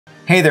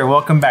Hey there,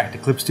 welcome back to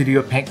Clip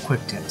Studio Paint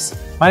Quick Tips.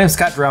 My name is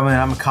Scott Drummond and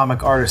I'm a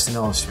comic artist and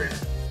illustrator.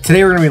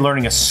 Today we're going to be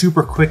learning a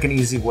super quick and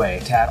easy way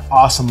to add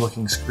awesome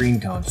looking screen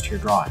tones to your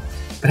drawing.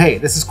 But hey,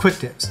 this is Quick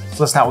Tips,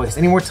 so let's not waste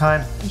any more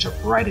time and jump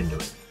right into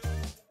it.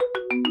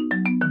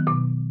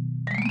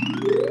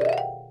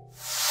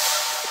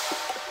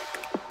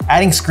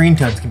 Adding screen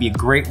tones can be a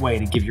great way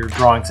to give your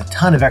drawings a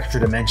ton of extra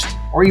dimension,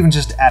 or even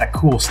just add a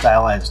cool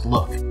stylized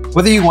look.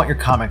 Whether you want your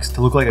comics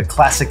to look like a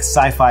classic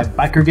sci-fi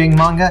biker gang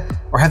manga,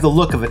 or have the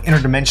look of an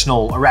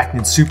interdimensional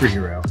arachnid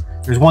superhero,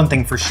 there's one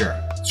thing for sure.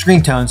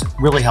 Screen tones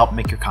really help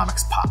make your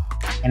comics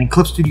pop. And in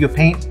Clip Studio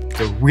Paint,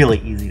 they're really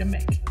easy to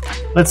make.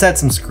 Let's add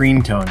some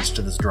screen tones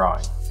to this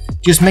drawing.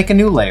 Just make a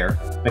new layer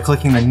by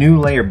clicking the New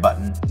Layer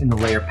button in the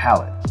Layer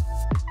palette.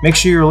 Make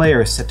sure your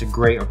layer is set to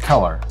gray or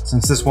color,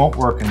 since this won't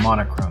work in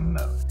monochrome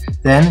mode.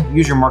 Then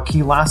use your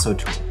marquee lasso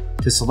tool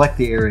to select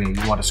the area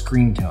you want a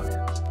screen tone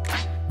in.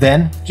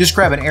 Then just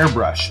grab an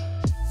airbrush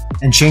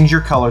and change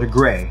your color to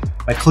gray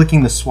by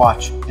clicking the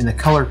swatch in the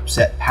color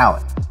set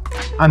palette.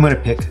 I'm going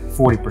to pick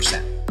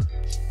 40%.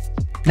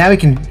 Now we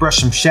can brush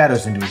some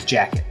shadows into his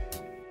jacket.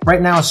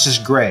 Right now it's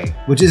just gray,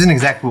 which isn't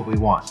exactly what we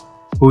want,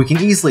 but we can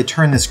easily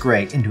turn this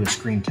gray into a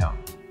screen tone.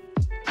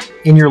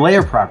 In your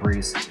layer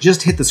properties,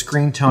 just hit the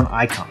screen tone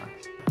icon.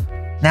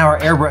 Now our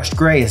airbrushed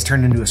gray is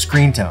turned into a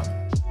screen tone.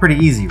 Pretty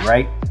easy,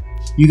 right?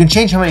 You can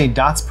change how many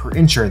dots per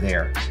inch are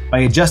there by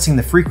adjusting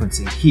the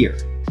frequency here.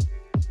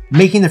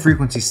 Making the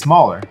frequency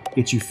smaller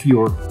gets you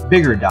fewer,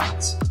 bigger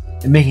dots,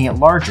 and making it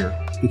larger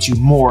gets you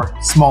more,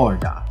 smaller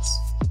dots.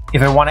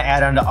 If I want to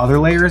add on to other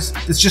layers,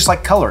 it's just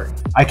like coloring.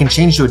 I can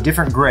change to a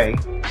different gray,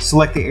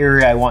 select the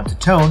area I want to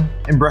tone,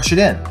 and brush it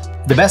in.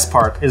 The best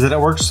part is that it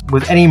works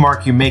with any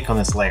mark you make on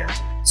this layer,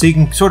 so you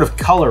can sort of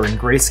color in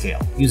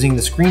grayscale using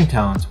the screen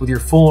tones with your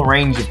full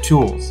range of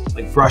tools,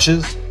 like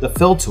brushes, the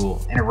fill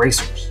tool, and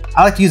erasers.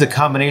 I like to use a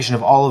combination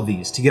of all of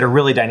these to get a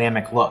really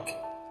dynamic look.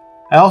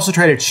 I also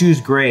try to choose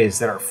grays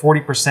that are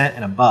 40%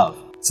 and above,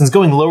 since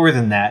going lower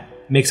than that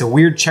makes a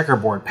weird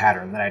checkerboard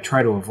pattern that I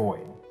try to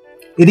avoid.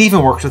 It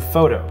even works with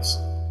photos.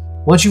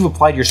 Once you've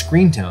applied your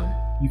screen tone,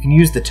 you can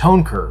use the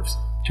tone curves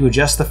to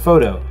adjust the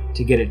photo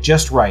to get it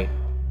just right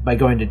by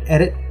going to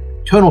Edit,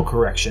 Tonal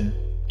Correction,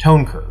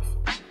 Tone Curve.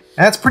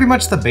 And that's pretty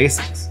much the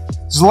basics.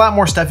 There's a lot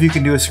more stuff you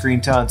can do with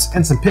screen tones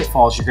and some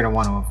pitfalls you're going to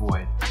want to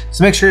avoid.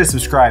 So make sure to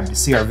subscribe to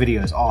see our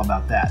videos all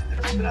about that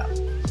are coming up.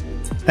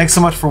 Thanks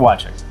so much for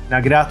watching. Now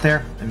get out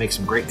there and make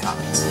some great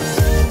comics.